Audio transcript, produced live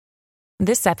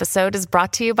This episode is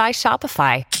brought to you by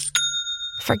Shopify.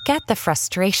 Forget the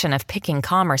frustration of picking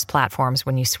commerce platforms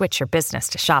when you switch your business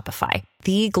to Shopify,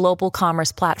 the global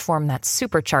commerce platform that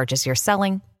supercharges your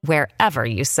selling wherever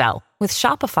you sell. With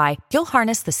Shopify, you'll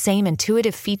harness the same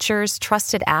intuitive features,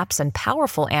 trusted apps, and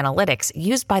powerful analytics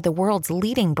used by the world's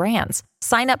leading brands.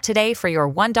 Sign up today for your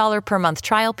 $1 per month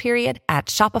trial period at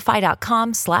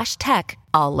shopify.com/tech,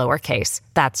 all lowercase.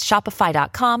 That's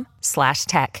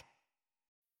shopify.com/tech.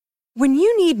 When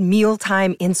you need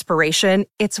mealtime inspiration,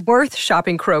 it's worth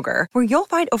shopping Kroger, where you'll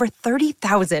find over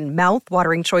 30,000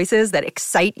 mouth-watering choices that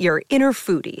excite your inner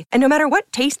foodie. And no matter what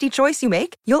tasty choice you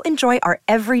make, you'll enjoy our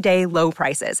everyday low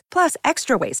prices, plus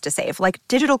extra ways to save, like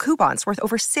digital coupons worth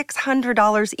over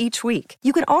 $600 each week.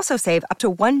 You can also save up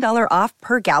to $1 off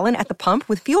per gallon at the pump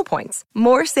with fuel points.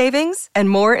 More savings and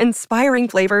more inspiring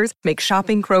flavors make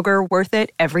shopping Kroger worth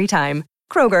it every time.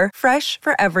 Kroger, fresh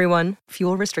for everyone.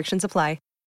 Fuel restrictions apply.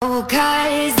 Oh,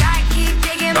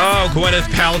 Gwyneth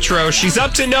Paltrow, she's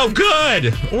up to no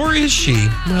good. Or is she?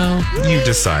 Well, you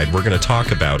decide. We're going to talk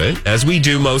about it, as we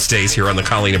do most days here on the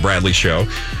Colleen and Bradley Show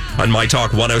on My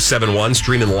Talk 1071,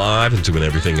 streaming live and doing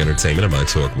everything entertainment at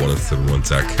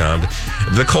MyTalk1071.com.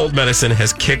 The cold medicine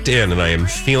has kicked in, and I am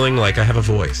feeling like I have a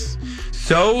voice.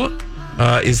 So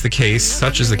is the case,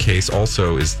 such is the case,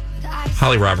 also is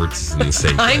Holly Roberts is in the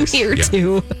same place. I'm here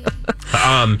too.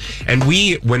 And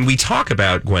when we talk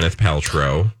about Gwyneth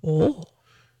Paltrow,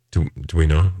 do we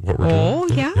know what we're doing? Oh,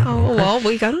 yeah. Okay. Well,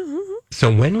 we got to. So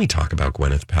when we talk about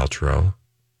Gwyneth Paltrow,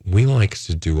 we like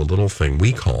to do a little thing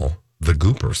we call the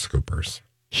Gooper Scoopers.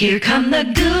 Here come the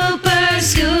Gooper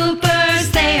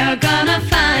Scoopers. They are gonna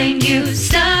find you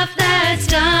stuff that's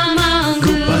dumb on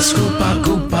Goop. Scoopa,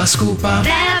 Goopa, Scoopa.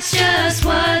 That's just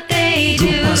what they do.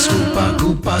 Goopa, Scoopa,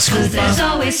 Goopa, Scoopa. 'Cause there's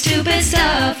always stupid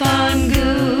stuff on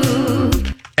Goop.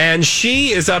 And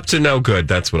she is up to no good.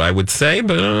 That's what I would say.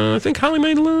 But I think Holly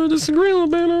might disagree a little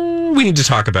bit. We need to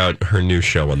talk about her new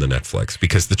show on the Netflix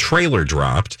because the trailer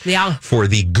dropped for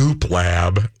the Goop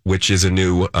Lab, which is a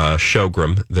new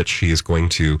showgram that she is going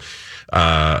to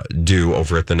do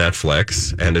over at the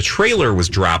Netflix. And a trailer was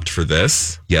dropped for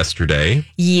this yesterday.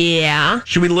 Yeah.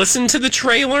 Should we listen to the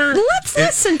trailer? Let's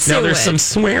listen to it. Now, there's some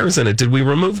swears in it. Did we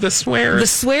remove the swears? The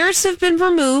swears have been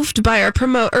removed by our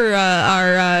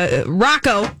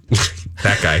Rocco.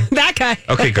 That guy.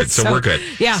 Okay, good. So we're good.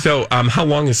 Yeah. So how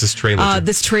long is this trailer?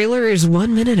 This trailer is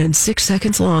 1 minute and 6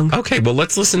 seconds long. Okay, well,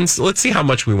 let's listen. Let's see how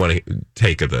much we want to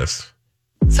take of this.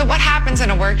 So what happens in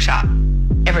a workshop?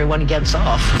 Everyone gets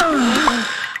off.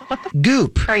 What the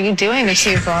Goop are you doing to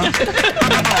people?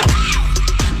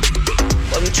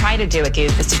 What we try to do with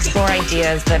Goop is to explore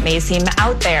ideas that may seem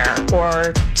out there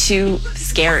or too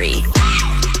scary.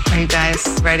 Are you guys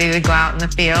ready to go out in the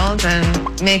field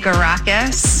and make a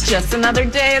ruckus? Just another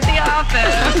day at the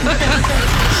office.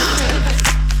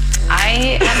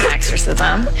 I had an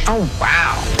exorcism. Oh,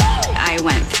 wow. I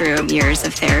went through years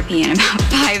of therapy in about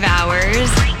 5 hours.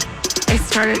 I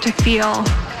started to feel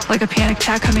like a panic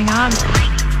attack coming on.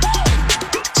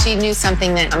 She knew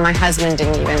something that my husband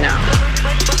didn't even know.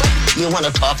 You want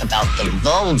to talk about the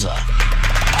vulva?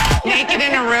 Naked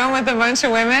in a room with a bunch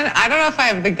of women? I don't know if I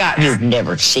have the guts. You've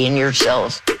never seen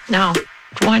yourself? No.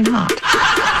 Why not?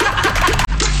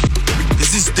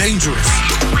 This is dangerous.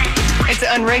 It's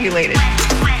unregulated.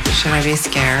 Should I be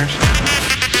scared?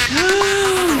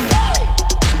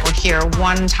 We're here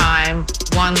one time,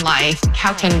 one life.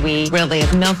 How can we really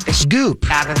milk the Goop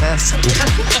out of this?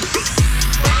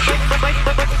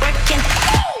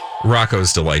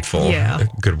 Rocco's delightful. Yeah.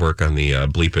 Good work on the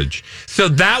bleepage. So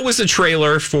that was a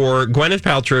trailer for Gwyneth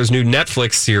Paltrow's new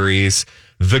Netflix series,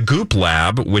 The Goop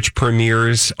Lab, which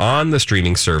premieres on the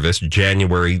streaming service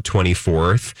January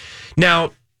 24th.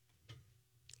 Now,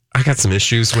 I got some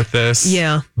issues with this.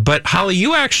 Yeah. But Holly,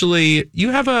 you have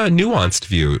a nuanced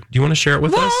view. Do you want to share it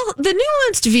with us? Well, the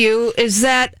nuanced view is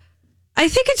that I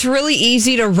think it's really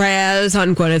easy to razz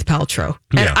on Gwyneth Paltrow.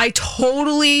 And Yeah. I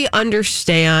totally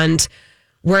understand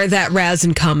where that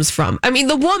razzing comes from. I mean,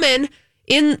 the woman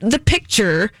in the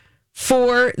picture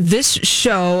for this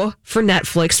show for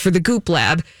Netflix, for the Goop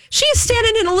Lab, she's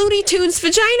standing in a Looney Tunes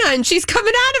vagina and she's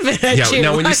coming out of it at Yeah, you.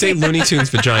 now when you say Looney Tunes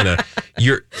vagina,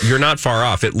 you're not far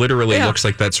off. It literally looks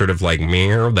like that sort of like,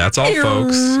 meow, that's all,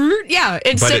 folks. Yeah,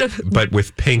 But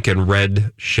with pink and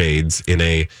red shades in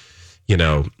a,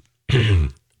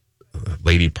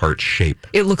 lady part shape.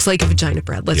 It looks like a vagina,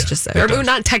 Brad. Let's just say. Or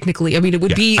not technically. I mean, it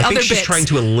would be I other think she's bits. trying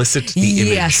to elicit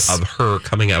the image of her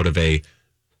coming out of a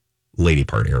lady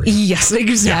part area. Yes,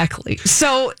 exactly. Yeah.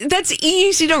 So that's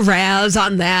easy to razz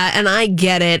on that, and I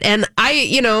get it. And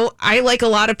I like a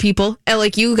lot of people, and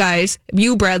like you guys,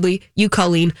 you Bradley, you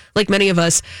Colleen, like many of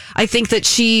us, I think that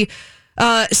she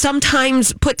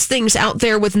sometimes puts things out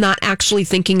there with not actually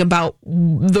thinking about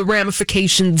the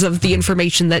ramifications of the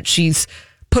information that she's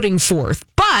putting forth.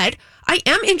 But I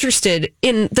am interested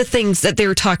in the things that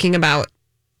they're talking about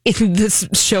in this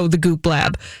show, The Goop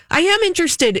Lab. I am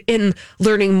interested in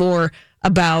learning more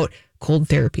about cold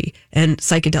therapy and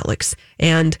psychedelics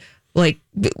and like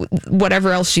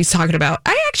whatever else she's talking about.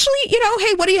 I actually,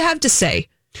 hey, what do you have to say?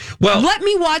 Well, let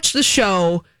me watch the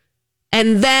show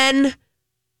and then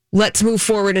let's move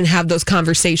forward and have those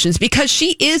conversations, because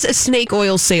she is a snake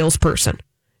oil salesperson.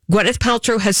 Gwyneth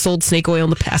Paltrow has sold snake oil in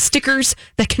the past. Stickers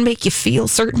that can make you feel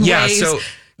certain ways. So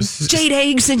jade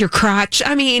eggs in your crotch.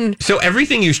 I mean, so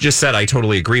everything you just said, I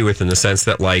totally agree with, in the sense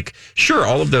that, like, sure,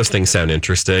 all of those things sound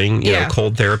interesting. You know,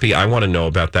 cold therapy, I want to know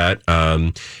about that.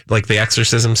 Like the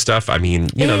exorcism stuff. I mean,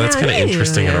 that's kind of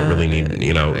interesting. I don't really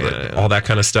need, all that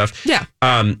kind of stuff. Yeah.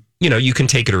 You can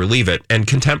take it or leave it. And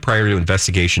contempt prior to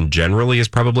investigation generally is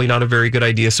probably not a very good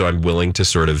idea. So I'm willing to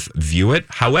sort of view it.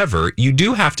 However, you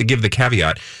do have to give the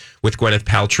caveat with Gwyneth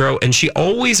Paltrow, and she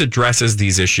always addresses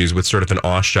these issues with sort of an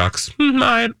aw shucks,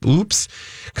 oops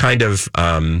kind of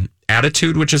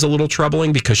attitude, which is a little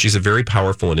troubling, because she's a very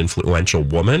powerful and influential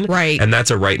woman. Right. And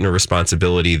that's a right and a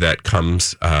responsibility that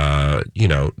comes, has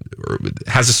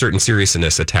a certain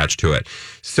seriousness attached to it.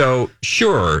 So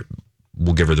sure,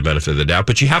 we'll give her the benefit of the doubt,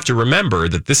 but you have to remember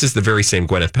that this is the very same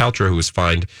Gwyneth Paltrow who was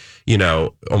fined,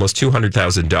 almost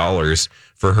 $200,000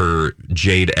 for her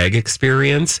jade egg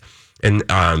experience. And,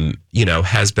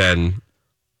 has been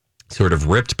sort of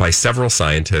ripped by several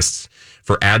scientists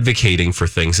for advocating for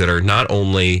things that are not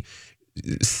only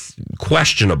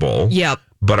questionable,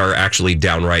 but are actually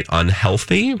downright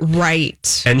unhealthy.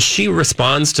 Right. And she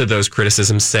responds to those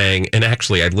criticisms saying, and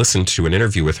actually I listened to an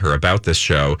interview with her about this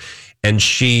show, and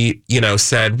she,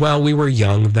 said, well, we were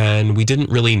young then. We didn't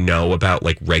really know about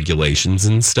like regulations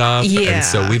and stuff. Yeah. And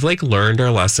so we've like learned our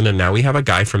lesson, and now we have a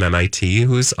guy from MIT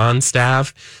who's on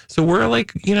staff. So we're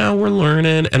like, we're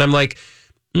learning. And I'm like,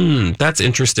 that's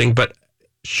interesting. But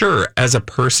sure, as a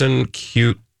person,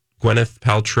 cute Gwyneth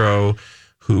Paltrow,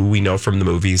 who we know from the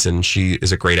movies, and she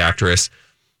is a great actress,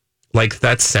 like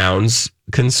that sounds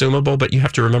consumable, but you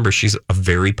have to remember she's a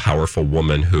very powerful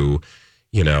woman who,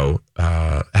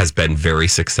 has been very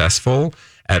successful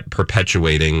at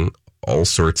perpetuating all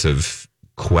sorts of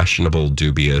questionable,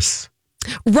 dubious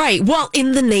right. Well,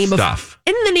 in the name stuff.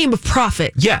 In the name of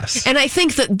profit. Yes. And I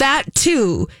think that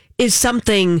too is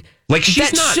something like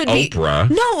she's that not should Oprah.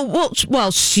 No,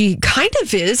 well, she kind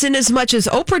of is, in as much as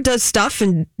Oprah does stuff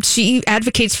and she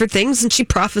advocates for things and she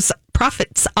profits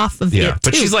off of it. Yeah,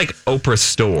 but she's like Oprah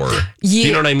store. Yeah,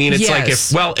 you know what I mean? It's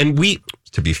yes. like and we,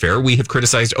 to be fair, we have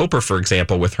criticized Oprah, for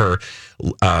example, with her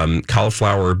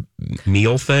cauliflower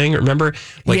meal thing. Remember?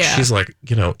 Like she's like,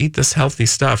 eat this healthy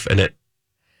stuff, and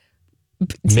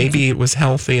maybe it was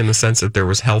healthy in the sense that there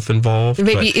was health involved.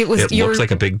 Maybe it was. It looks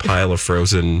like a big pile of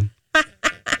frozen,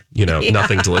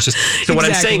 nothing delicious. So what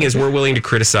I'm saying is, we're willing to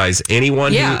criticize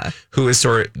anyone who is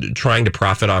sort of trying to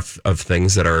profit off of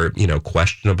things that are,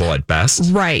 questionable at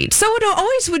best. Right. So it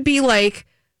always would be like,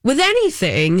 with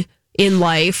anything in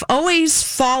life, always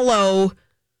follow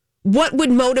what would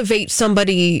motivate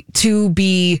somebody to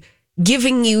be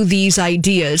giving you these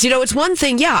ideas. It's one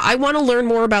thing, I want to learn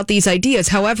more about these ideas.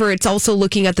 However, it's also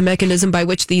looking at the mechanism by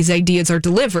which these ideas are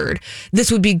delivered.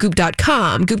 This would be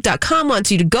Goop.com. Goop.com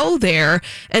wants you to go there,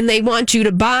 and they want you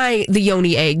to buy the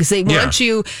yoni eggs. They want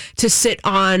you to sit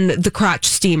on the crotch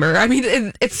steamer. I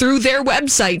mean, through their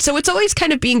website. So it's always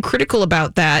kind of being critical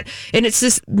about that. And it's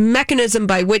this mechanism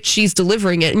by which she's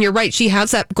delivering it. And you're right,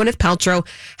 Gwyneth Paltrow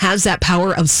has that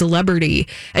power of celebrity.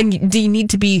 And you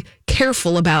need to be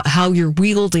careful about how you're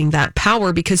wielding that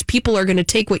power, because people are going to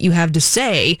take what you have to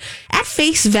say at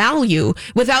face value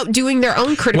without doing their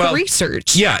own critical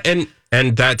research. Yeah,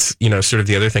 and that's, sort of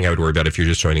the other thing I would worry about if you're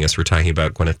just joining us. We're talking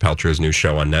about Gwyneth Paltrow's new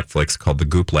show on Netflix called The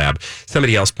Goop Lab.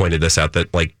 Somebody else pointed this out,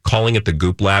 that like calling it The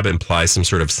Goop Lab implies some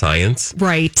sort of science.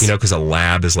 Right. Because a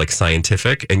lab is like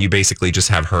scientific, and you basically just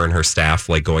have her and her staff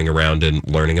like going around and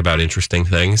learning about interesting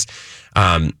things,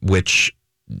 which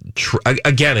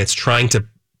again, it's trying to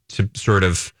sort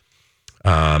of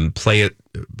play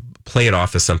it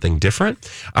off as something different.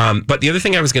 But the other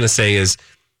thing I was going to say is,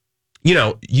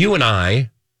 you and I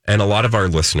and a lot of our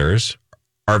listeners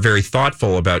are very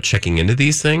thoughtful about checking into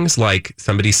these things. Like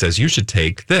somebody says, you should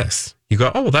take this. You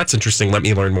go, oh, well, that's interesting. Let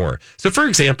me learn more. So, for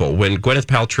example, when Gwyneth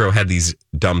Paltrow had these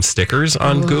dumb stickers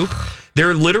on Goop,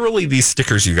 They're literally these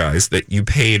stickers, you guys, that you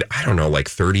paid, I don't know, like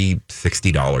 $30,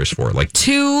 $60 for. Like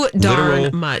too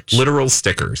darn much. Literal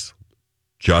stickers.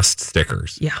 Just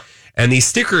stickers. Yeah. And these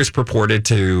stickers purported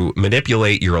to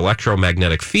manipulate your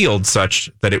electromagnetic field such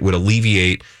that it would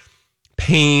alleviate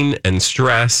pain and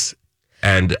stress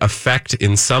and affect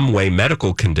in some way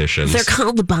medical conditions. They're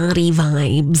called body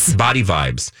vibes. Body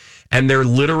vibes. And they're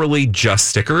literally just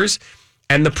stickers.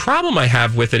 And the problem I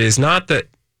have with it is not that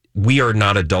we are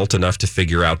not adult enough to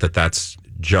figure out that that's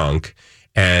junk.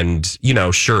 And, you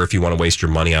know, sure, if you want to waste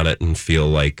your money on it and feel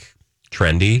like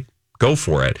trendy, go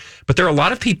for it. But there are a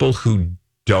lot of people who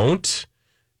don't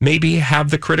maybe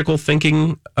have the critical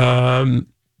thinking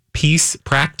piece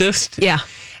practiced. Yeah.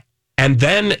 And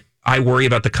then I worry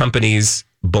about the companies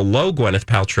below Gwyneth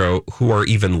Paltrow who are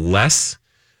even less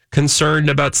concerned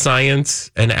about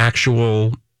science and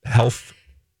actual health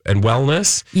and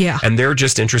wellness. Yeah. And they're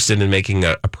just interested in making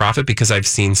a profit, because I've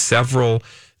seen several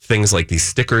things like these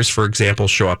stickers, for example,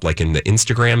 show up like in the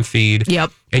Instagram feed.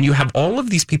 Yep. And you have all of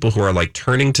these people who are like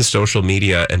turning to social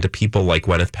media and to people like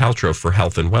Gwyneth Paltrow for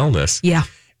health and wellness. Yeah.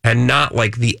 And not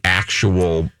like the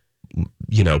actual,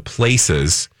 you know,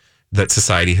 places that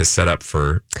society has set up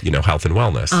for, you know, health and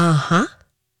wellness. Uh-huh.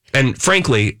 And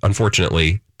frankly,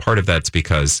 unfortunately, part of that's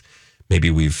because maybe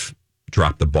we've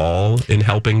dropped the ball in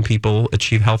helping people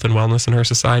achieve health and wellness in our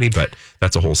society, but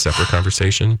that's a whole separate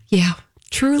conversation. Yeah,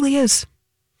 truly is.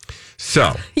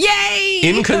 So, yay!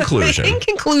 In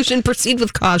conclusion, proceed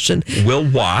with caution. We'll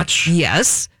watch.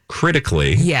 Yes.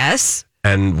 Critically. Yes.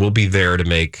 And we'll be there to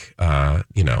make,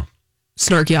 you know,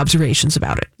 snarky observations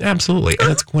about it. Absolutely.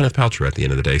 And it's Gwyneth Paltrow at the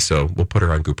end of the day, so we'll put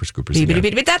her on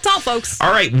Goopers. That's all, folks.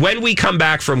 All right, when we come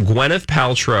back from Gwyneth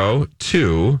Paltrow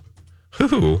to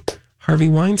Harvey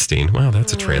Weinstein. Wow,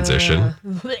 that's a transition.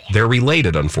 They're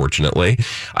related, unfortunately.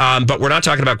 But we're not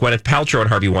talking about Gwyneth Paltrow and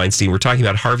Harvey Weinstein. We're talking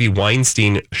about Harvey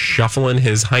Weinstein shuffling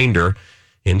his hinder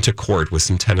into court with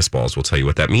some tennis balls. We'll tell you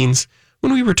what that means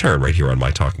when we return right here on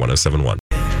My Talk 107.1.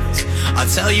 I'll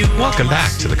tell you. Welcome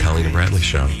back to the Colleen and Bradley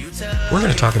Show. We're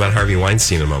going to talk about Harvey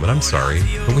Weinstein in a moment. I'm sorry,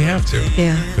 but we have to.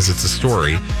 Yeah. Because it's a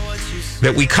story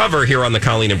that we cover here on the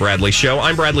Colleen and Bradley Show.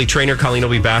 I'm Bradley Trainer. Colleen will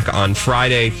be back on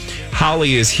Friday.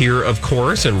 Holly is here, of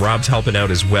course, and Rob's helping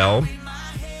out as well.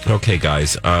 Okay,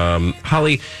 guys.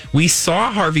 Holly, we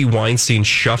saw Harvey Weinstein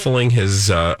shuffling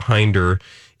his hinder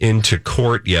into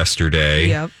court yesterday.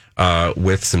 Yep.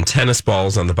 With some tennis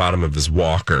balls on the bottom of his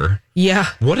walker. Yeah.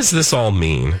 What does this all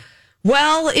mean?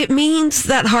 Well, it means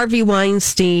that Harvey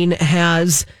Weinstein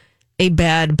has a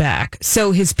bad back.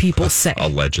 So his people say.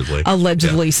 Allegedly.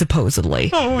 Yeah.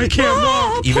 Supposedly. Oh, I can't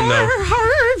walk. Even though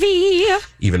Harvey.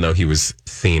 Even though he was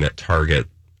seen at Target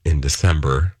in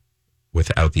December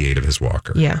without the aid of his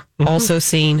walker. Yeah. Mm-hmm. Also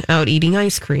seen out eating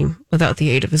ice cream without the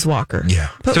aid of his walker. Yeah.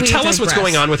 But so tell us what's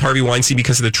going on with Harvey Weinstein,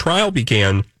 because the trial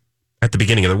began at the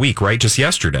beginning of the week, right? Just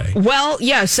yesterday. Well,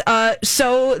 yes.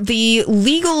 So the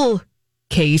legal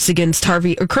case against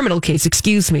criminal case,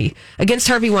 against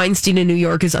Harvey Weinstein in New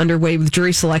York is underway, with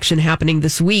jury selection happening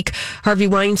this week. Harvey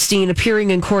Weinstein appearing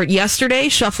in court yesterday,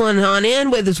 shuffling on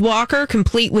in with his walker,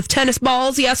 complete with tennis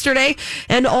balls yesterday,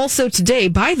 and also today.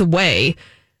 By the way,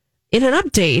 in an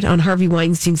update on Harvey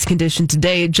Weinstein's condition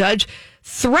today, a judge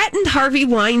threatened Harvey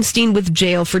Weinstein with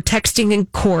jail for texting in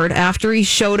court after he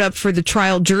showed up for the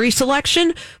trial jury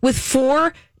selection with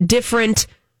 4 different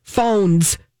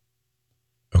phones.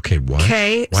 Okay, what?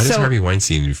 Okay, why does Harvey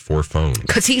Weinstein need 4 phones?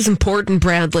 Because he's important,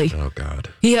 Bradley. Oh, God.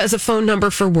 He has a phone number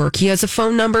for work. He has a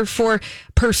phone number for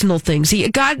personal things.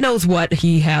 God knows what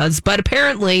he has. But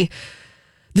apparently,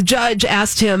 the judge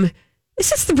asked him, is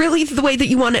this really the way that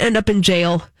you want to end up in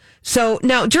jail? So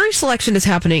now jury selection is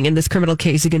happening in this criminal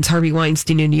case against Harvey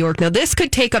Weinstein in New York. Now, this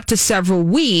could take up to several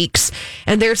weeks,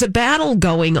 and there's a battle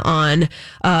going on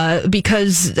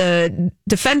because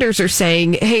defenders are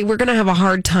saying, hey, we're going to have a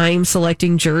hard time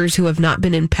selecting jurors who have not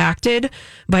been impacted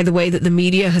by the way that the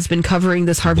media has been covering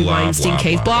this Harvey Weinstein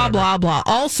case, blah, blah, blah.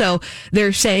 Also,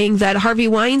 they're saying that Harvey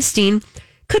Weinstein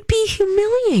could be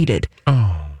humiliated.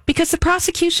 Oh. Because the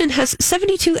prosecution has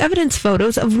 72 evidence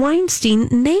photos of Weinstein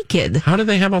naked. How do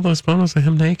they have all those photos of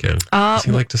him naked? Does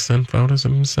he like to send photos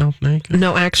of himself naked?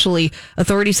 No, actually,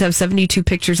 authorities have 72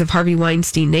 pictures of Harvey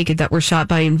Weinstein naked that were shot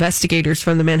by investigators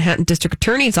from the Manhattan District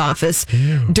Attorney's Office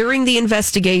during the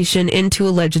investigation into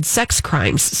alleged sex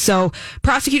crimes. So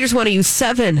prosecutors want to use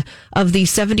 7 of the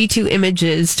 72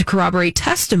 images to corroborate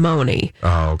testimony.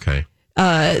 Oh, okay.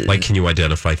 Like, can you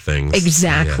identify things?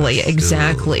 Exactly, yes.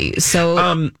 Exactly.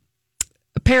 So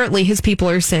apparently his people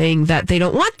are saying that they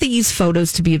don't want these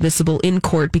photos to be admissible in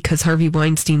court because Harvey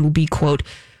Weinstein will be, quote,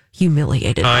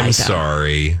 humiliated. I'm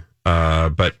sorry,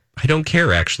 but I don't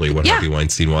care actually what Harvey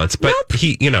Weinstein wants, but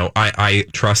he, I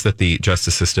trust that the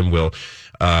justice system will,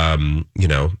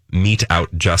 mete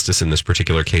out justice in this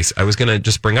particular case. I was going to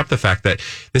just bring up the fact that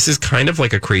this is kind of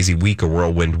like a crazy week, a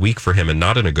whirlwind week for him, and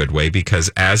not in a good way, because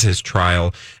as his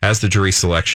trial, as the jury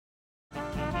selection.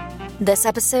 This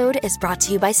episode is brought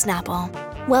to you by Snapple.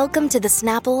 Welcome to the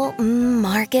Snapple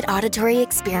Market Auditory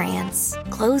Experience.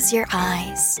 Close your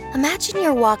eyes. Imagine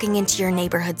you're walking into your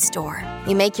neighborhood store.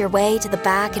 You make your way to the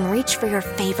back and reach for your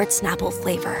favorite Snapple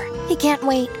flavor. You can't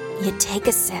wait. You take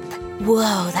a sip.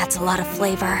 Whoa, that's a lot of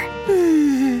flavor.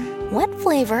 What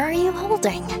flavor are you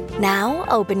holding? Now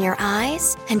open your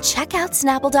eyes and check out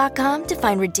Snapple.com to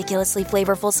find ridiculously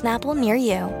flavorful Snapple near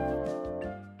you.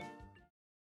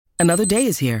 Another day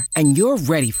is here, and you're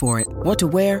ready for it. What to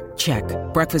wear? Check.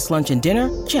 Breakfast, lunch, and dinner?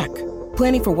 Check.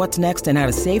 Planning for what's next and how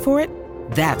to save for it?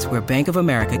 That's where Bank of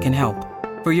America can help.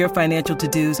 For your financial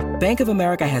to-dos, Bank of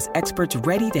America has experts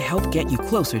ready to help get you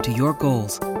closer to your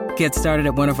goals. Get started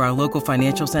at one of our local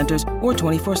financial centers or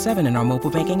 24/7 in our mobile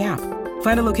banking app.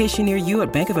 Find a location near you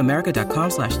at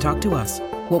bankofamerica.com/talktous.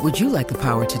 What would you like the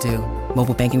power to do?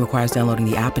 Mobile banking requires downloading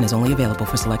the app and is only available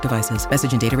for select devices.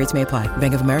 Message and data rates may apply.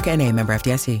 Bank of America N.A., member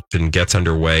FDIC. And gets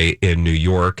underway in New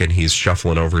York, and he's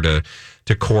shuffling over to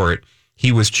court.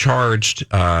 He was charged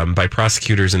by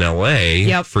prosecutors in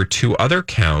L.A. for 2 other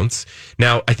counts.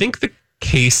 Now, I think the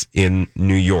case in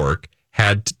New York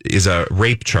is a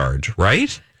rape charge,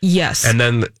 right? Yes. And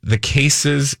then the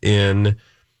cases in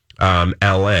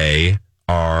L.A.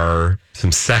 are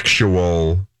some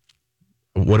sexual,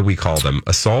 what do we call them?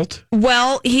 Assault?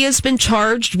 Well, he has been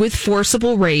charged with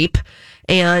forcible rape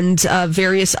and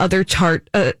various other charges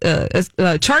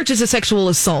of sexual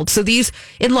assault. So these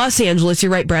in Los Angeles,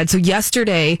 you're right, Brad. So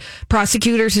yesterday,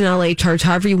 prosecutors in LA charged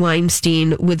Harvey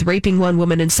Weinstein with raping one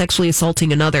woman and sexually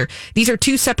assaulting another. These are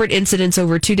 2 separate incidents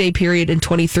over a 2-day period in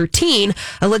 2013,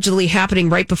 allegedly happening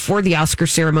right before the Oscar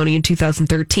ceremony in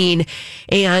 2013.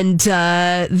 And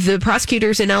the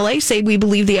prosecutors in LA say, we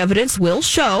believe the evidence will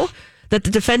show that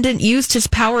the defendant used his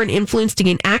power and influence to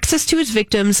gain access to his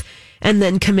victims and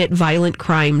then commit violent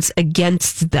crimes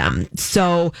against them.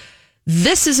 So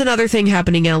this is another thing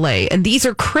happening in LA, and these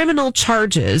are criminal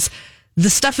charges.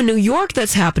 The stuff in New York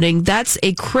that's happening, that's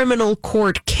a criminal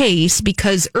court case,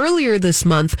 because earlier this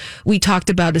month we talked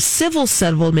about a civil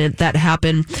settlement that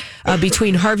happened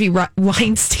between Harvey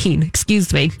Weinstein,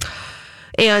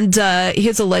 and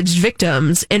his alleged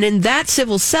victims. And in that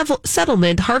civil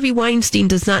settlement, Harvey Weinstein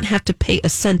does not have to pay a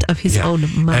cent of his own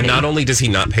money. And not only does he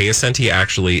not pay a cent, he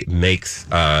actually makes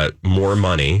more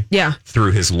money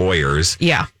through his lawyers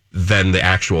than the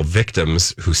actual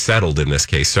victims who settled in this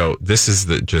case. So this is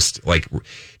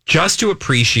just to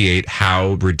appreciate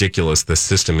how ridiculous this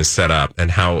system is set up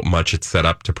and how much it's set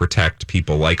up to protect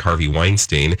people like Harvey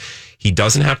Weinstein. He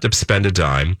doesn't have to spend a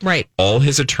dime. Right. All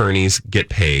his attorneys get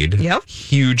paid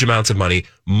huge amounts of money,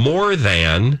 more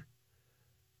than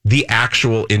the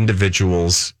actual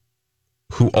individuals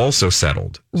who also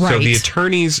settled. Right. So the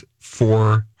attorneys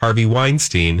for Harvey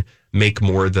Weinstein make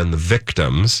more than the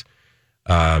victims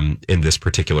in this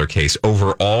particular case,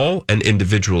 overall and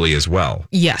individually as well.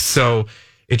 Yes. So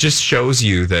it just shows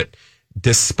you that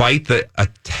despite the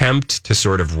attempt to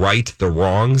sort of right the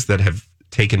wrongs that have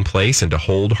taken place and to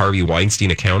hold Harvey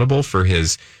Weinstein accountable for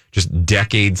his just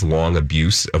decades-long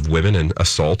abuse of women and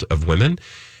assault of women,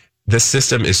 the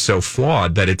system is so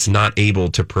flawed that it's not able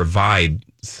to provide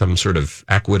some sort of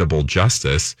equitable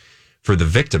justice for the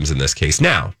victims in this case.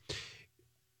 Now,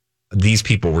 these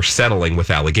people were settling with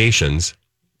allegations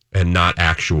and not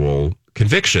actual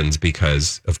convictions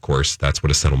because, of course, that's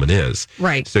what a settlement is.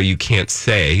 Right. So you can't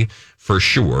say for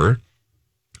sure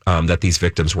that these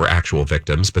victims were actual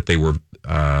victims, but they were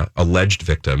alleged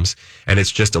victims. And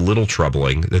it's just a little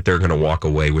troubling that they're going to walk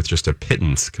away with just a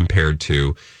pittance compared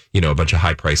to, a bunch of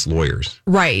high-priced lawyers.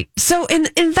 Right. So, and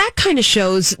that kind of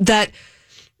shows that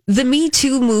the Me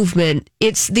Too movement,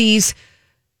 it's these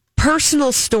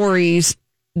personal stories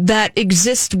that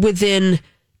exist within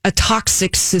a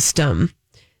toxic system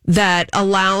that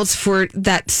allows for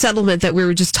that settlement that we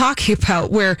were just talking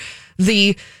about, where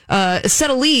the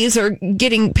settlees are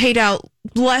getting paid out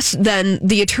less than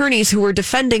the attorneys who were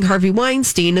defending Harvey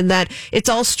Weinstein, and that it's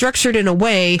all structured in a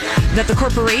way that the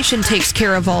corporation takes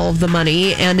care of all of the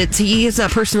money, and he is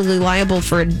not personally liable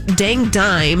for a dang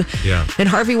dime. Yeah. And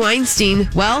Harvey Weinstein,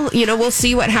 well, we'll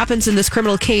see what happens in this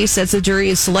criminal case as the jury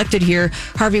is selected here.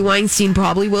 Harvey Weinstein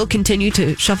probably will continue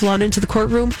to shuffle on into the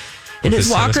courtroom in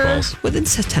his walker with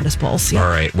his tennis balls. Yeah. All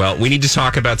right. Well, we need to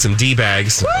talk about some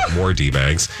D-bags. More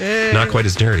D-bags. Not quite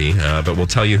as dirty, but we'll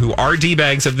tell you who our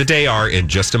D-bags of the day are in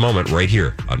just a moment right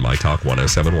here on My Talk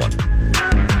 107.1.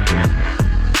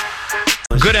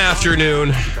 Good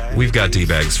afternoon. We've got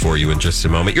D-Bags for you in just a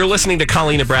moment. You're listening to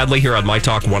Colleen and Bradley here on My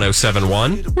Talk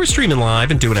 1071. We're streaming live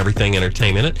and doing everything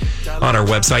entertainment on our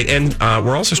website. And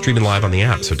we're also streaming live on the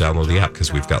app. So download the app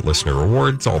because we've got listener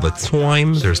rewards all the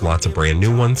time. There's lots of brand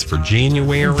new ones for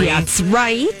January. That's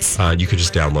right. You could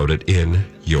just download it in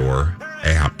your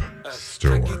app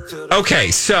store.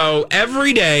 Okay, so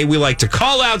every day we like to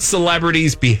call out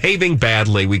celebrities behaving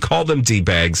badly. We call them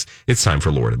D-Bags. It's time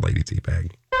for Lord and Lady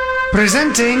D-Bag.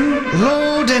 Presenting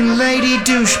Lord and Lady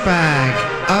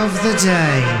Douchebag of the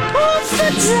Day. Of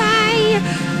the day.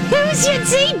 Who's your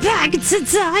D-Bag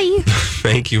today?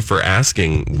 Thank you for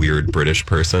asking, weird British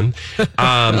person.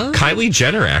 Kylie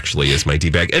Jenner actually is my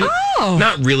D-Bag. And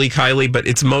not really Kylie, but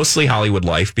it's mostly Hollywood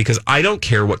Life because I don't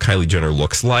care what Kylie Jenner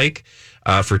looks like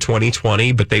for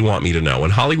 2020, but they want me to know.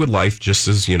 And Hollywood Life, just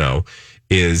as you know,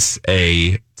 is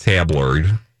a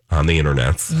tabloid on the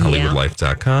internet,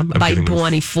 HollywoodLife.com. By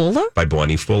Bonnie Fuller? By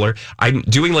Bonnie Fuller. I'm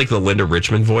doing like the Linda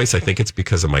Richmond voice. I think it's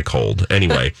because of my cold.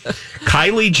 Anyway,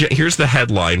 here's the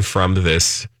headline from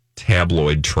this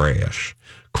tabloid trash.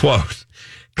 Quote,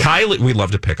 we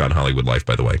love to pick on Hollywood Life,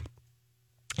 by the way.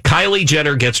 Kylie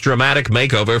Jenner gets dramatic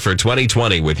makeover for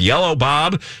 2020 with yellow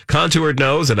bob, contoured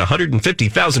nose, and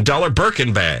 $150,000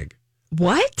 Birkin bag.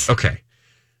 What? Okay.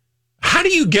 How do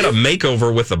you get a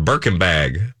makeover with a Birkin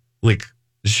bag? Like,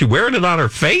 is she wearing it on her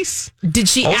face? Did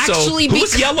she also, actually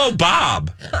who's Yellow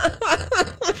Bob?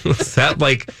 Is that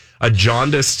like a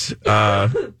jaundiced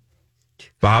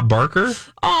Bob Barker?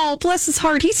 Oh, bless his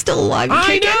heart. He's still alive.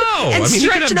 I know. And he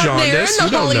could have stretching up there in jaundice. the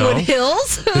You don't Hollywood know.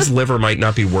 Hills. His liver might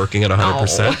not be working at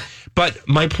 100%. But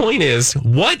my point is,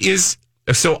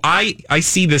 so I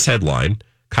see this headline,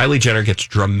 Kylie Jenner gets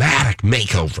dramatic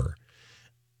makeover.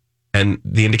 And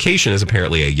the indication is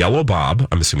apparently a yellow bob.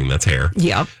 I'm assuming that's hair.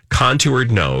 Yep.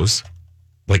 Contoured nose.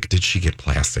 Like, did she get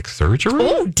plastic surgery?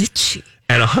 Oh, did she?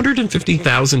 And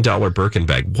 $150,000 Birkin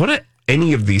bag. What do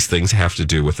any of these things have to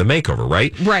do with the makeover,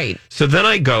 right? Right. So then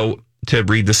I go to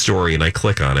read the story and I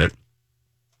click on it.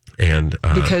 And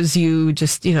because you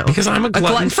just, because I'm a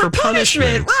glutton for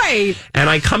punishment. Right. And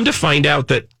I come to find out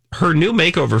that her new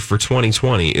makeover for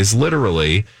 2020 is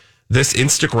literally this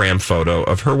Instagram photo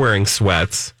of her wearing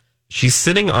sweats. She's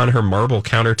sitting on her marble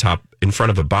countertop in front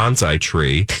of a bonsai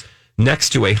tree next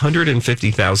to a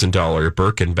 $150,000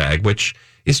 Birkin bag, which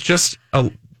is just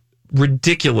a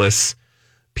ridiculous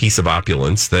piece of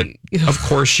opulence that, of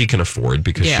course, she can afford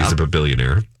because she's a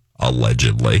billionaire,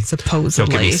 allegedly. Supposedly.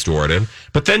 Don't get me started.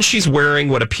 But then she's wearing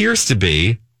what appears to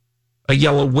be a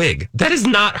yellow wig. That is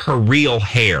not her real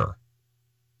hair.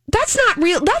 That's not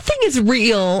real. That thing is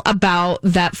real about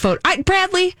that photo.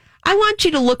 Bradley, I want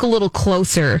you to look a little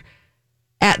closer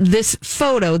at this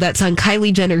photo that's on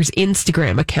Kylie Jenner's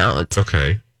Instagram account.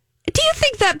 Okay. Do you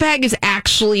think that bag is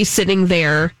actually sitting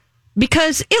there?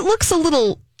 Because it looks a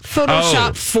little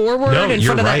Photoshop forward in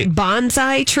front of that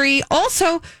bonsai tree.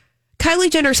 Also,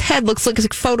 Kylie Jenner's head looks like it's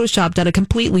Photoshopped on a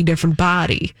completely different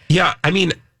body. Yeah, I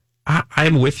mean,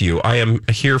 I'm with you. I am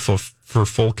here for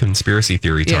full conspiracy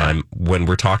theory time when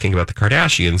we're talking about the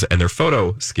Kardashians and their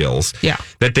photo skills. Yeah.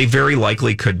 That they very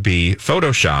likely could be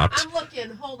Photoshopped. I'm looking.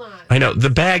 Hold on. I know. The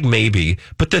bag maybe.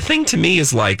 But the thing to me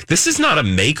is like, this is not a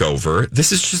makeover.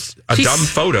 This is just a dumb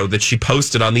photo that she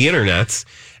posted on the internet.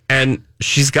 And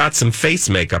she's got some face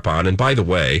makeup on. And by the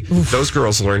way, those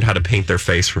girls learned how to paint their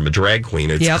face from a drag queen.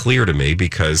 It's clear to me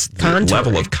because the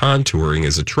level of contouring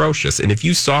is atrocious. And if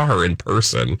you saw her in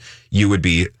person, you'd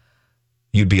be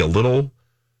a little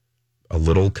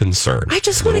concerned. I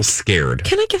just want to scared.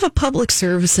 Can I give a public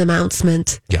service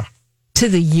announcement? Yeah. To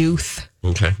the youth.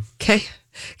 Okay.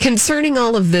 Concerning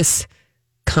all of this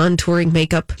contouring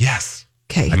makeup. Yes.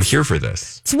 Okay. I'm here for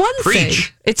this. It's one thing.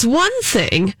 It's one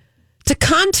thing to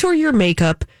contour your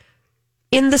makeup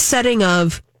in the setting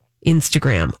of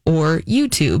Instagram or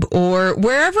YouTube or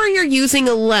wherever you're using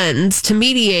a lens to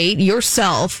mediate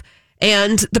yourself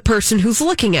and the person who's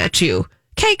looking at you.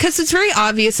 Okay, because it's very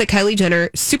obvious that Kylie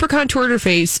Jenner super contoured her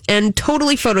face and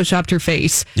totally photoshopped her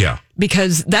face. Yeah.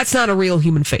 Because that's not a real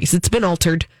human face. It's been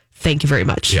altered. Thank you very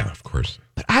much. Yeah, of course.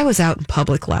 But I was out in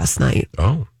public last night.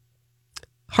 Oh.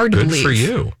 Hard to believe. Good for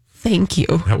you. Thank you.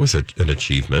 That was an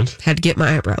achievement. Had to get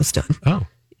my eyebrows done. Oh,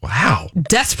 wow.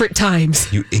 Desperate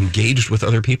times. You engaged with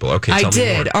other people. Okay, tell I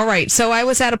did. me more. All right. So I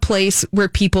was at a place where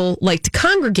people like to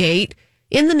congregate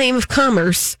in the name of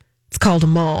commerce. It's called a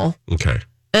mall. Okay.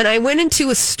 And I went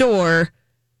into a store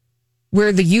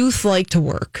where the youth like to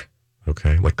work.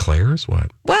 Okay. Like Claire's? What?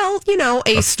 Well,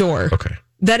 a store. Okay.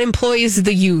 That employs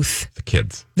the youth. The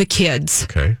kids. The kids.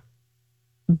 Okay.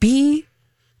 Be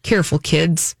careful,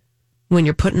 kids, when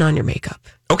you're putting on your makeup.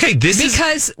 Okay,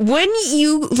 because when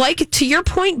you, like, to your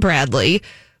point, Bradley,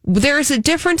 there's a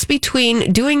difference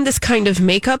between doing this kind of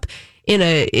makeup in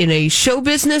a show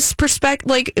business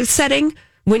setting,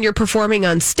 when you're performing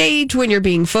on stage, when you're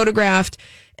being photographed,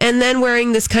 and then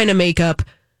wearing this kind of makeup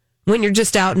when you're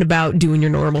just out and about doing your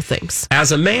normal things.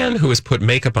 As a man who has put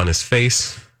makeup on his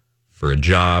face for a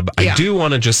job, I do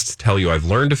want to just tell you I've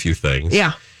learned a few things.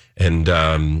 Yeah. And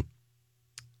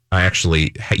I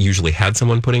actually usually had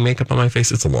someone putting makeup on my face.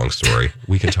 It's a long story.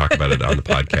 We can talk about it on the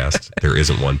podcast. There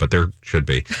isn't one, but there should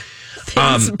be.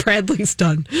 Things Bradley's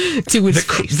done to his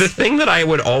face. The thing that I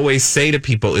would always say to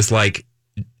people is like,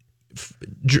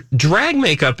 drag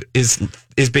makeup is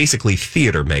basically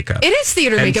theater makeup. It is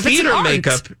theater makeup. Theater it's an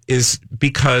makeup is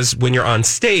because when you're on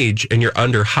stage and you're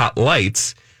under hot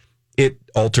lights, it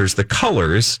alters the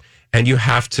colors. And you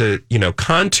have to,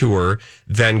 contour,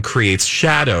 then creates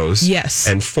shadows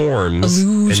and forms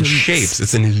and shapes.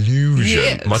 It's an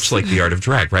illusion, much like the art of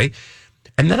drag, right?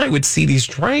 And then I would see these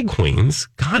drag queens,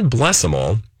 God bless them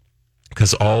all,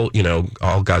 because all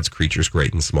God's creatures,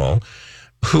 great and small,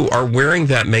 who are wearing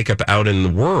that makeup out in the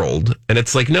world. And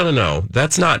it's like, no,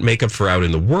 that's not makeup for out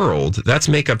in the world. That's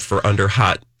makeup for under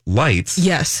hot lights.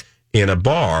 Yes. In a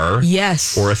bar,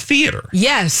 yes, or a theater,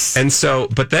 yes. And so,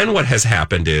 but then what has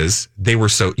happened is they were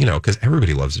so, because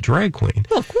everybody loves a drag queen.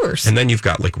 Well, of course. And then you've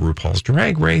got like RuPaul's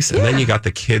Drag Race, and then you got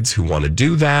the kids who want to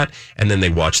do that, and then they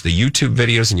watch the YouTube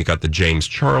videos, and you got the James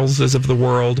Charleses of the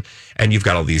world, and you've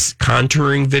got all these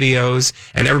contouring videos,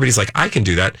 and everybody's like, I can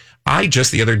do that. I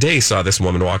just the other day saw this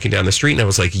woman walking down the street, and I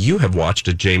was like, you have watched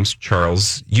a James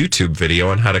Charles YouTube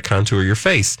video on how to contour your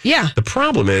face. Yeah. The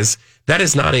problem is that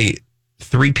is not a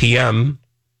 3 p.m.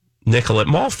 Nicolette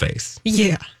Mall face.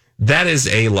 Yeah. That is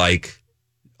a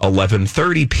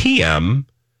 11:30 p.m.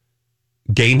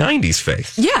 gay 90s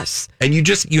face. Yes. And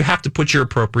you have to put your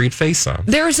appropriate face on.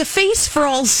 There is a face for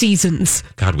all seasons.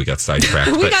 God, we got sidetracked.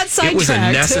 It was a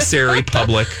necessary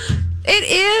public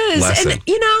It is. lesson. And,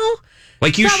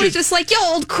 like you probably should just like, you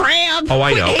old crab. Oh,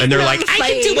 I know. And they're like, the I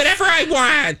can do whatever I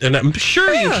want. And I'm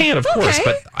sure you can, of course.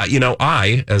 But,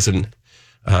 I, as an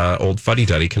old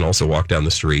fuddy-duddy, can also walk down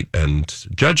the street and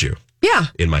judge you. Yeah.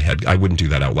 In my head. I wouldn't do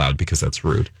that out loud because that's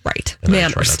rude. Right. And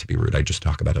Manners. I try not to be rude. I just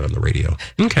talk about it on the radio.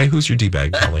 Okay, who's your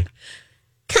D-bag, Colleen?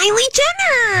 Kylie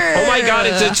Jenner. Oh my God,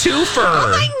 it's a twofer.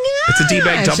 Oh my God. It's a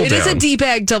D-bag double down. It is a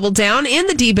D-bag double down in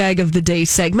the D-bag of the day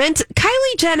segment.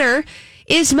 Kylie Jenner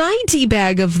is my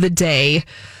D-bag of the day.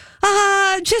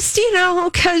 Just,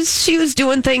 because she was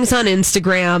doing things on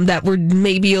Instagram that were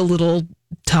maybe a little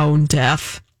tone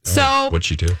deaf. So what'd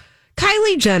she do?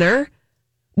 Kylie Jenner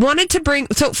wanted to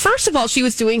so first of all, she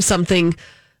was doing something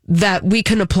that we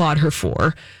can applaud her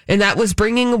for, and that was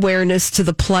bringing awareness to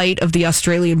the plight of the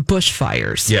Australian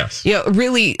bushfires. Yes.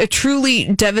 Really a truly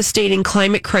devastating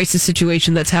climate crisis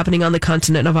situation that's happening on the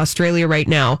continent of Australia right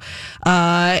now.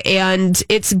 And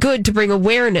it's good to bring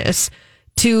awareness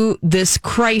to this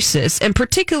crisis, and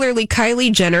particularly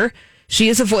Kylie Jenner. She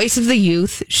is a voice of the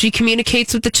youth. She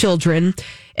communicates with the children.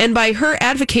 And by her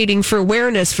advocating for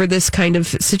awareness for this kind of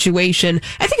situation,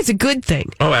 I think it's a good thing.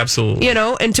 Oh, absolutely.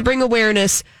 And to bring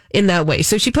awareness in that way.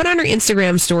 So she put on her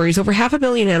Instagram stories, over 500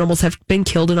 million animals have been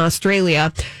killed in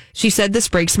Australia. She said, this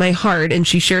breaks my heart. And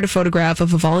she shared a photograph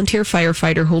of a volunteer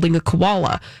firefighter holding a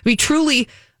koala. Truly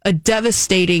a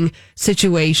devastating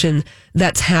situation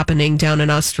that's happening down in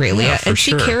Australia. Yeah, and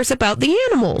she cares about the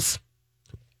animals.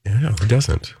 Yeah, who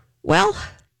doesn't? Well,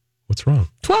 what's wrong?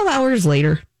 12 hours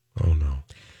later. Oh, no.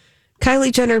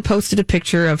 Kylie Jenner posted a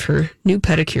picture of her new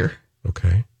pedicure.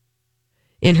 Okay.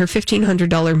 In her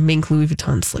 $1,500 mink Louis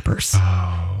Vuitton slippers.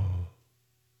 Oh.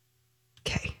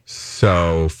 Okay.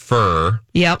 So, fur.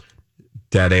 Yep.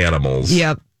 Dead animals.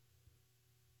 Yep.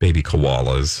 Baby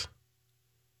koalas.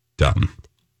 Dumb.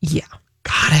 Yeah.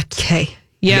 Got it. Okay.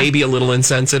 Yeah. Maybe a little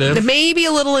insensitive.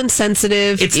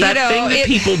 It's that thing that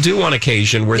people do on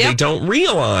occasion where they don't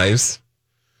realize,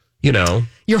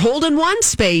 You're holding one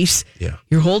space. Yeah.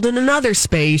 You're holding another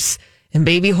space. And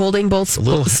maybe holding both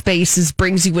spaces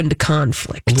brings you into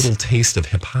conflict. A little taste of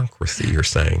hypocrisy, you're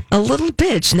saying. A little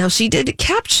bitch. Now, she did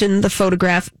caption the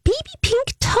photograph, baby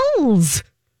pink toes.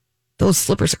 Those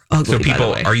slippers are ugly, So people, by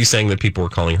the way. are you saying that people were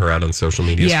calling her out on social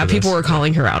media? Yeah, people were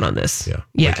calling her out on this. Yeah.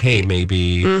 Yeah. Like, hey,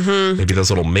 maybe those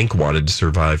little mink wanted to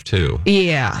survive too.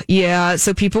 Yeah.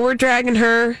 So people were dragging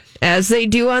her, as they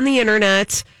do on the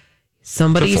internet. It's a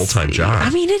full-time job. I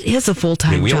mean, it is a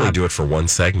full-time job. We only do it for one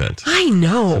segment. I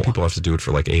know. Some people have to do it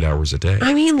for like 8 hours a day.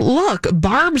 I mean, look,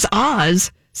 Barb's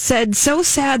Oz said so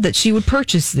sad that she would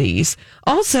purchase these.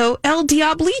 Also, El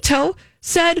Diablito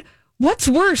said, What's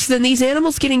worse than these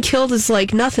animals getting killed as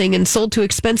like nothing and sold to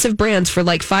expensive brands for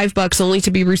like $5 only to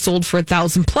be resold for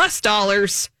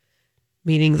 $1,000+?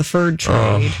 Meaning the fur trade.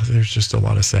 Oh, there's just a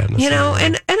lot of sadness.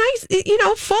 And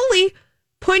I, fully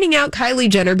pointing out Kylie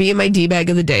Jenner being my D-bag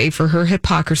of the day for her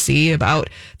hypocrisy about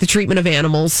the treatment of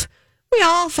animals. We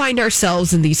all find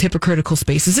ourselves in these hypocritical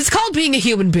spaces. It's called being a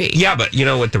human being. Yeah, but you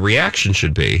know what the reaction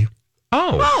should be?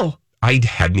 Oh. I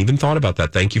hadn't even thought about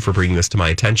that. Thank you for bringing this to my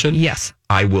attention. Yes.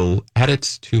 I will add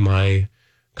it to my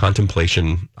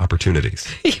contemplation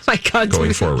opportunities.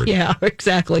 Going forward. Yeah,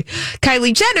 exactly.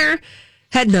 Kylie Jenner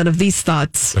had none of these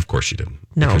thoughts. Of course she didn't.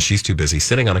 No. Because she's too busy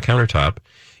sitting on a countertop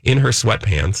in her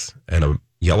sweatpants and a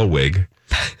yellow wig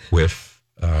with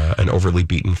an overly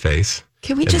beaten face.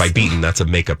 Can we and just... by beaten, that's a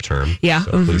makeup term. Yeah.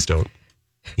 So please don't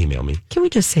email me. Can we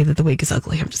just say that the wig is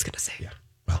ugly? I'm just going to say. Yeah.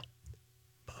 Well,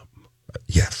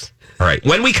 yes. All right.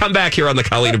 When we come back here on the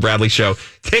Colleen and Bradley Show,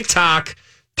 TikTok.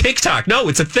 No,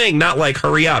 it's a thing, not like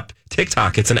hurry up.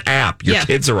 TikTok, it's an app. Your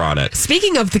kids are on it.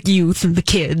 Speaking of the youth and the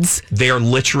kids. They are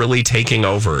literally taking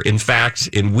over. In fact,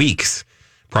 in weeks,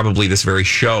 probably this very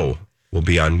show will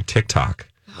be on TikTok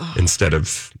instead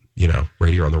of,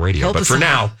 right here on the radio. But for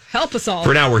now, help us all.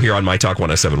 For now, we're here on My Talk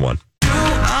 1071.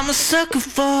 I'm a sucker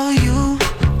for you.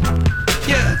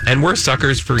 Yeah. And we're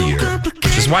suckers for you,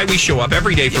 which is why we show up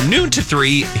every day from noon to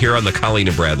 3 here on the Colleen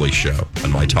and Bradley Show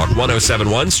on My Talk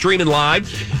 1071, streaming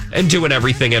live and doing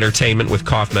everything entertainment with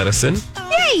cough medicine.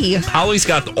 Yay! Holly's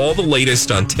got all the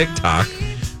latest on TikTok,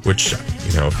 which,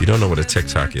 if you don't know what a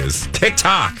TikTok is,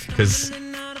 TikTok, because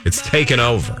it's taken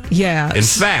over. Yeah. In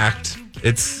fact,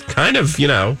 it's kind of,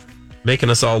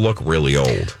 making us all look really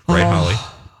old. Right, Holly?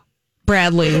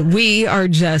 Bradley, we are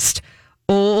just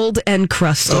old and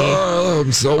crusty. Oh,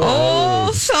 I'm so old.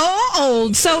 Oh, so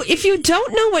old. So if you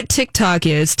don't know what TikTok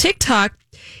is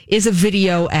a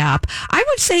video app. I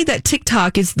would say that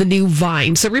TikTok is the new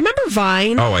Vine. So remember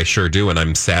Vine? Oh, I sure do. And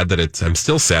I'm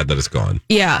still sad that it's gone.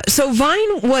 Yeah. So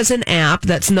Vine was an app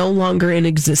that's no longer in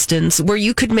existence where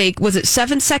you could make, was it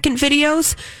 7-second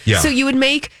videos? Yeah. So you would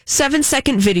make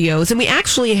 7-second videos. And we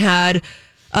actually had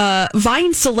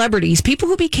Vine celebrities, people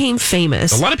who became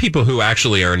famous. A lot of people who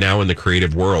actually are now in the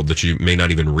creative world that you may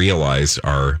not even realize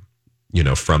are,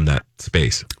 from that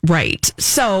space. Right.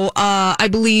 So I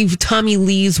believe Tommy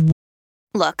Lee's.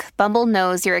 Look, Bumble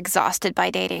knows you're exhausted by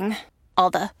dating. All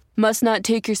the must not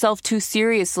take yourself too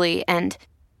seriously and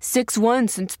 6'1"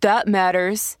 since that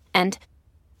matters. And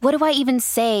what do I even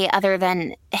say other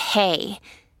than hey?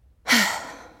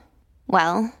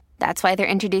 well, that's why they're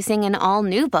introducing an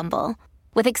all-new Bumble.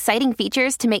 With exciting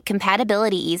features to make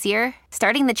compatibility easier,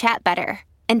 starting the chat better,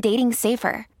 and dating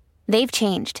safer. They've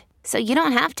changed, so you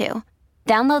don't have to.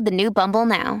 Download the new Bumble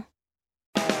now.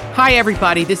 Hi,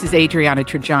 everybody. This is Adriana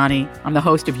Trajani. I'm the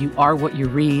host of You Are What You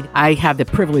Read. I have the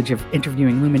privilege of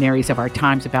interviewing luminaries of our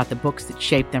times about the books that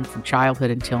shaped them from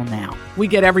childhood until now. We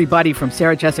get everybody from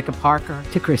Sarah Jessica Parker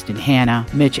to Kristen Hanna,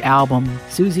 Mitch Albom,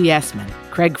 Susie Essman,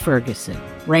 Craig Ferguson,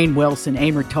 Rainn Wilson,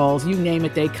 Amor Tolls, you name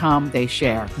it, they come, they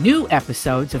share. New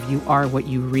episodes of You Are What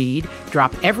You Read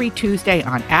drop every Tuesday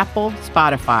on Apple,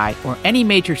 Spotify, or any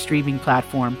major streaming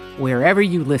platform wherever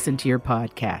you listen to your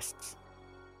podcasts.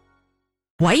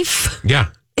 Wife? Yeah.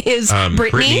 Is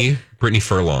Brittany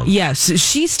Furlong. Yes,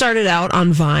 she started out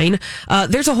on Vine.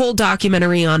 There's a whole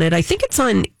documentary on it. I think it's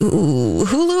on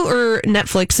Hulu or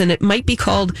Netflix, and it might be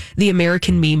called The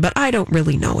American Meme, but I don't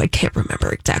really know. I can't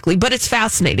remember exactly, but it's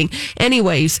fascinating.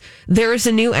 Anyways, there is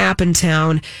a new app in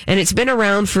town, and it's been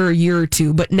around for a year or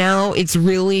two, but now it's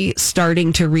really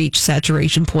starting to reach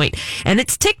saturation point, and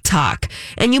it's TikTok.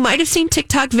 And you might have seen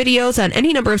TikTok videos on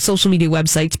any number of social media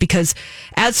websites because,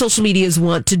 as social medias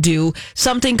want to do,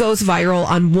 something goes viral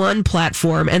on one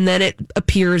platform and then it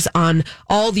appears on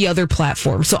all the other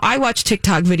platforms. So I watch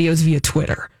TikTok videos via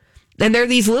Twitter. And they're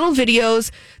these little videos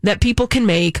that people can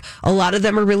make. A lot of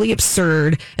them are really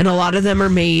absurd and a lot of them are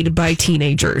made by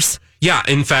teenagers. Yeah,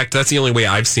 in fact, that's the only way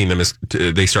I've seen them is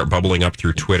they start bubbling up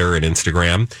through Twitter and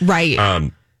Instagram. Right.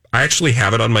 I actually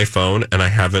have it on my phone and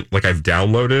I've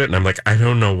downloaded it and I'm like, I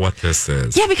don't know what this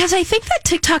is. Yeah, because I think that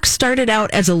TikTok started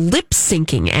out as a lip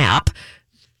syncing app.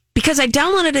 Because I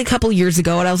downloaded it a couple years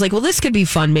ago and I was like, well, this could be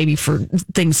fun maybe for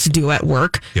things to do at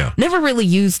work. Yeah. Never really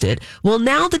used it. Well,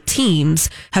 now the teens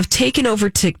have taken over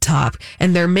TikTok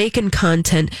and they're making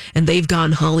content and they've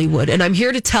gone Hollywood. And I'm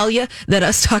here to tell you that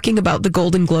us talking about the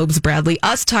Golden Globes, Bradley,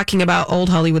 us talking about old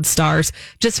Hollywood stars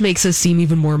just makes us seem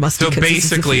even more musty. So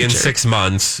basically in 6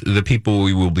 months, the people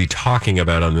we will be talking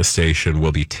about on this station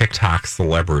will be TikTok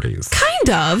celebrities. Kind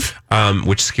of.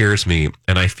 Which scares me.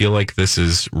 And I feel like this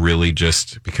is really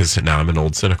just because now I'm an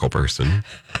old cynical person.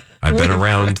 I've been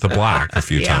around the block a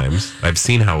few Yeah. times. I've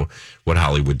seen what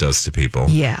Hollywood does to people.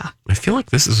 Yeah. I feel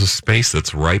like this is a space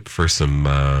that's ripe for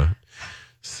some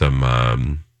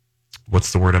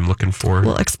what's the word I'm looking for?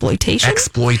 Well, exploitation.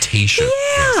 Exploitation.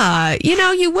 Yeah. You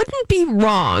know, you wouldn't be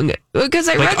wrong because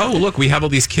I read. Oh, look, we have all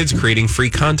these kids creating free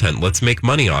content. Let's make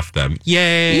money off them.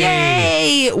 Yay.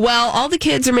 Yay. Well, all the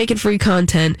kids are making free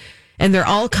content and they're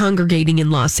all congregating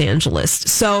in Los Angeles.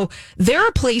 So there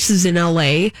are places in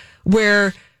LA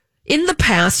where in the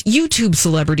past, YouTube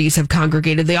celebrities have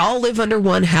congregated. They all live under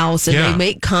one house and they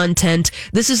make content.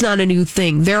 This is not a new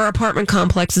thing. There are apartment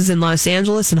complexes in Los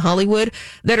Angeles and Hollywood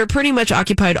that are pretty much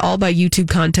occupied all by YouTube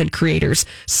content creators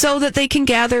so that they can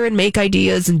gather and make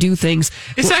ideas and do things.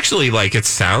 It's actually it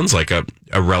sounds like a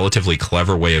relatively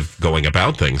clever way of going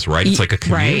about things, right? It's like a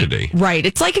community. Right.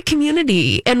 It's like a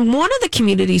community. And one of the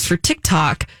communities for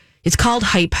TikTok is called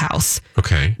Hype House.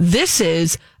 Okay. This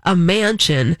is a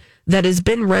mansion that has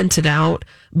been rented out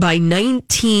by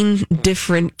 19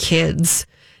 different kids.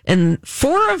 And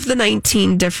 4 of the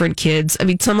 19 different kids, I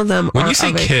mean, some of them When are... you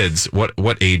say kids,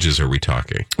 what ages are we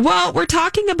talking? Well, we're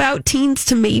talking about teens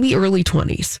to maybe early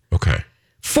 20s. Okay.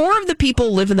 4 of the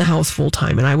people live in the house full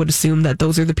time, and I would assume that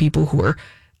those are the people who are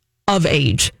of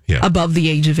age, above the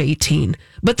age of 18.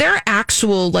 But they're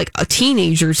actual,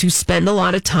 teenagers who spend a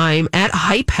lot of time at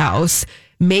Hype House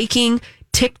making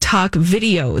TikTok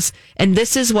videos, and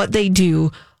this is what they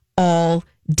do all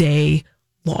day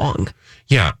long.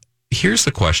 Yeah. Here's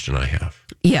the question I have.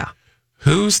 Yeah.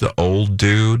 Who's the old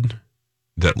dude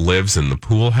that lives in the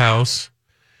pool house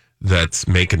that's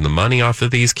making the money off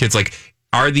of these kids?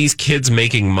 Are these kids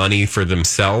making money for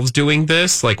themselves doing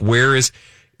this? Where is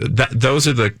that? Those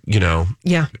are the,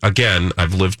 Yeah. Again,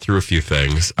 I've lived through a few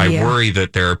things. I worry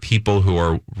that there are people who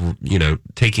are,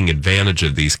 taking advantage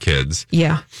of these kids.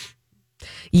 Yeah.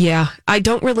 Yeah, I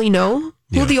don't really know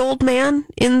who the old man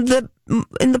in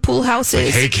the pool house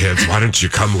is. Hey kids, why don't you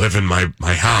come live in my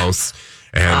house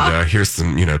and here's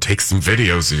some, take some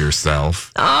videos of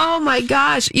yourself. Oh my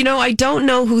gosh. I don't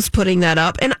know who's putting that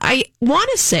up. And I want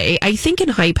to say, I think in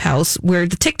Hype House, where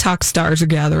the TikTok stars are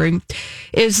gathering,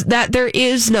 is that there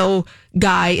is no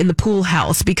guy in the pool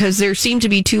house because there seem to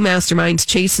be 2 masterminds,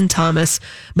 Chase and Thomas,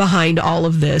 behind all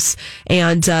of this.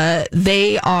 And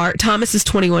Thomas is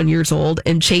 21 years old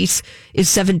and Chase is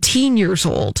 17 years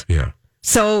old. Yeah.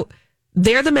 So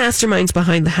they're the masterminds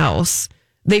behind the house.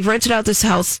 They've rented out this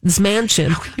house, this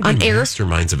mansion on air.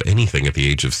 Masterminds of anything at the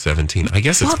age of 17. I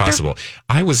guess it's possible.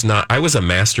 I was a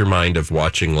mastermind of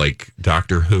watching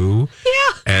Doctor Who.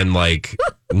 Yeah. And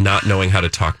not knowing how to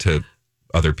talk to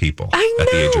other people at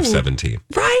the age of 17.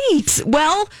 Right.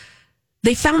 Well,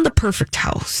 they found the perfect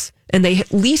house and they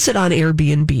lease it on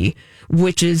Airbnb,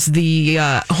 which is the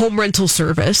home rental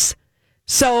service.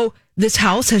 So this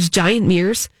house has giant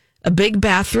mirrors, a big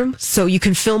bathroom, so you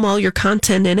can film all your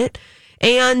content in it.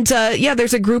 And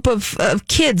there's a group of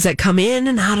kids that come in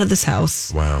and out of this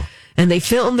house. Wow. And they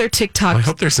film their TikTok I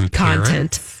hope there's some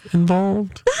content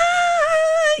involved.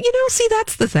 See,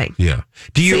 that's the thing. Yeah.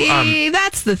 Do you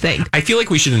that's the thing. I feel like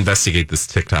we should investigate this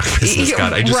TikTok business.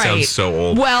 God, I just sound so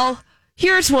old. Well,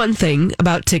 here's one thing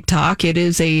about TikTok. It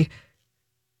is a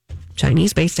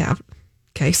Chinese-based app.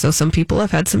 Okay, so some people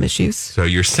have had some issues. So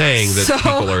you're saying that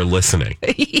people are listening.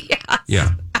 Yes.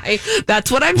 Yeah.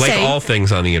 That's what I'm saying. Like all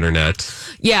things on the internet.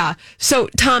 Yeah. So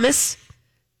Thomas,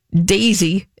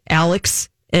 Daisy, Alex,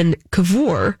 and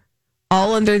Kavur,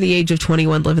 all under the age of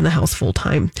 21, live in the house full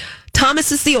time.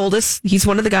 Thomas is the oldest. He's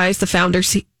one of the guys, the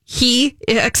founders. He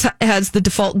has the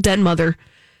default den mother,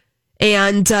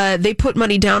 and they put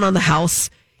money down on the house.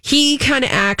 He kind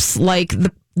of acts like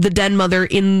the den mother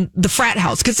in the frat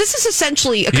house, because this is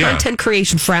essentially a content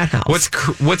creation frat house.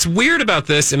 What's weird about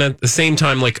this, and at the same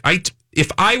time,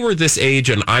 if I were this age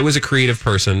and I was a creative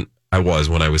person, I was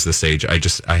when I was this age.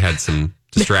 I had some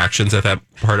distractions at that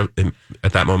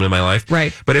moment in my life.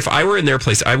 Right. But if I were in their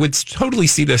place, I would totally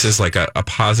see this as a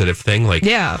positive thing.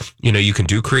 You can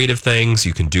do creative things.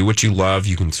 You can do what you love.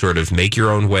 You can sort of make your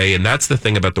own way. And that's the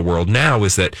thing about the world now,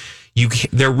 is that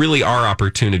there really are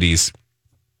opportunities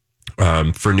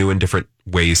for new and different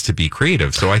ways to be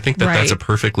creative. So I think that that's a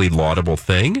perfectly laudable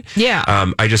thing. Yeah.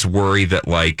 I just worry that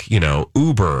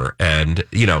Uber and,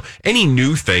 any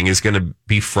new thing is going to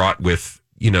be fraught with,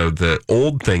 the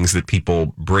old things that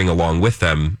people bring along with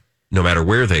them, no matter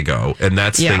where they go. And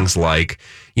that's things like,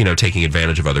 taking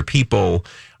advantage of other people,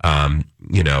 right.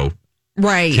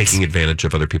 taking advantage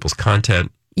of other people's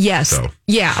content. Yes. So.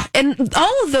 Yeah. And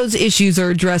all of those issues are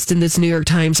addressed in this New York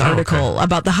Times article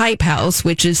about the Hype House,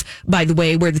 which is, by the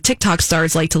way, where the TikTok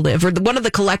stars like to live, or one of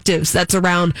the collectives that's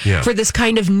around for this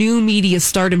kind of new media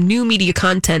stardom, new media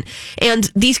content. And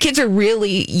these kids are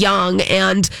really young.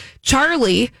 And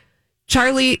Charlie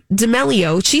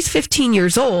D'Amelio, she's 15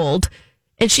 years old.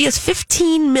 And she has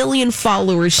 15 million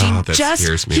followers. That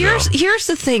scares me, here's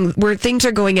the thing where things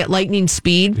are going at lightning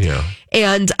speed. Yeah.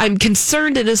 And I'm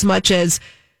concerned in as much as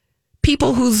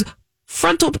people whose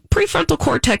prefrontal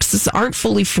cortexes aren't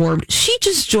fully formed. She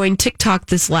just joined TikTok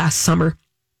this last summer,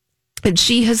 and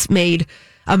she has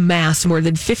amassed more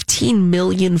than 15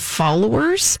 million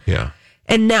followers. Yeah.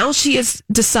 And now she has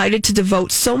decided to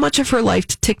devote so much of her life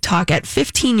to TikTok at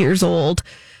 15 years old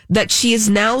that she is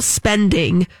now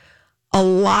spending a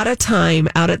lot of time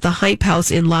out at the Hype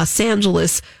House in Los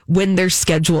Angeles when their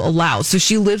schedule allows. So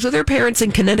she lives with her parents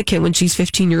in Connecticut when she's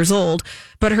 15 years old,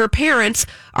 but her parents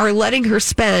are letting her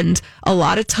spend a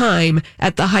lot of time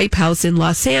at the Hype House in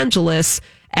Los Angeles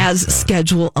as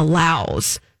schedule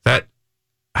allows. That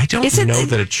I don't know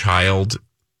that a child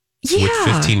with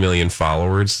 15 million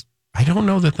followers, I don't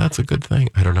know that that's a good thing.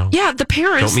 I don't know. Yeah, the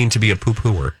parents... Don't mean to be a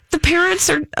poo-pooer. The parents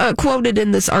are quoted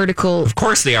in this article. Of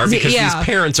course they are, because these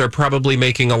parents are probably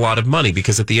making a lot of money,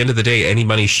 because at the end of the day, any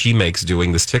money she makes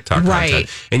doing this TikTok content.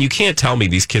 And you can't tell me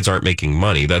these kids aren't making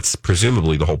money. That's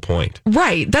presumably the whole point.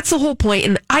 Right. That's the whole point.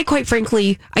 And I, quite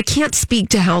frankly, I can't speak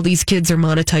to how these kids are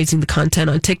monetizing the content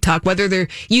on TikTok, whether they're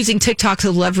using TikTok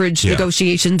to leverage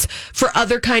negotiations for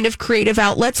other kind of creative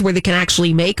outlets where they can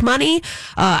actually make money.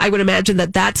 I would imagine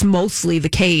that that's mostly the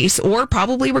case, or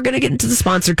probably we're going to get into the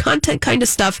sponsored content kind of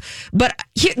stuff. But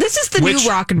this is the new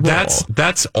rock and roll.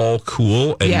 That's all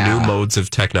cool, and new modes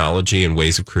of technology and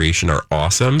ways of creation are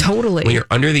awesome. Totally. When you're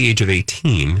under the age of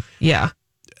 18,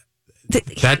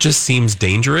 that just seems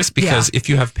dangerous, because if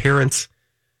you have parents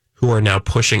who are now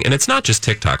pushing, and it's not just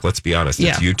TikTok, let's be honest,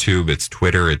 it's YouTube, it's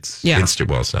Twitter, it's well,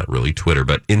 it's not really Twitter,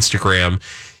 but Instagram.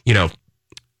 You know,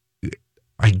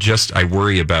 I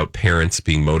worry about parents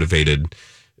being motivated,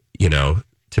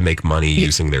 to make money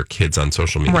using their kids on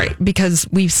social media. Right, because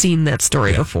we've seen that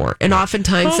story before. And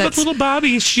oftentimes that's... little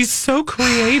Bobby, she's so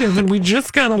creative, and we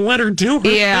just got to let her do her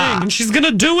thing, and she's going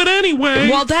to do it anyway.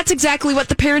 Well, that's exactly what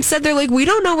the parents said. They're like, we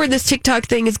don't know where this TikTok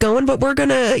thing is going, but we're going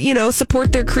to,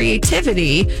 support their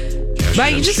creativity.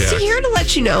 But just here to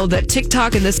let you know that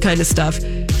TikTok and this kind of stuff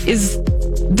is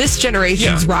this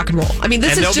generation's rock and roll. I mean,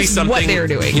 this is just what they're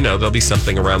doing. There'll be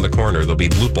something around the corner. There'll be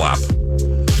Bloop Blop.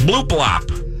 Bloop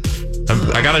Blop.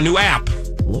 I got a new app.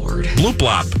 Lord. Bloop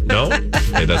Blop. No?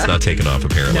 Hey, that's not taken off,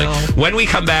 apparently. No. When we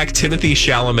come back, Timothée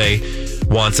Chalamet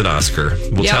wants an Oscar.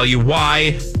 We'll tell you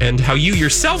why and how you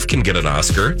yourself can get an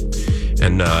Oscar,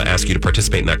 and ask you to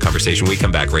participate in that conversation. We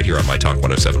come back right here on My Talk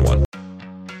 107.1.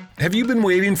 Have you been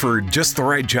waiting for just the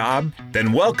right job?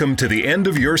 Then welcome to the end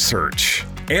of your search.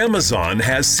 Amazon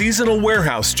has seasonal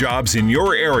warehouse jobs in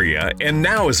your area, and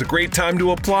now is a great time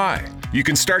to apply. You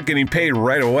can start getting paid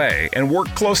right away and work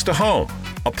close to home.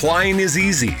 Applying is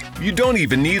easy. You don't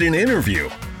even need an interview.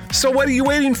 So what are you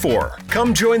waiting for?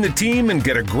 Come join the team and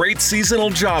get a great seasonal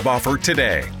job offer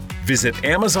today. Visit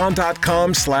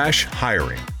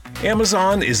Amazon.com/hiring.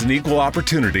 Amazon is an equal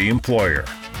opportunity employer.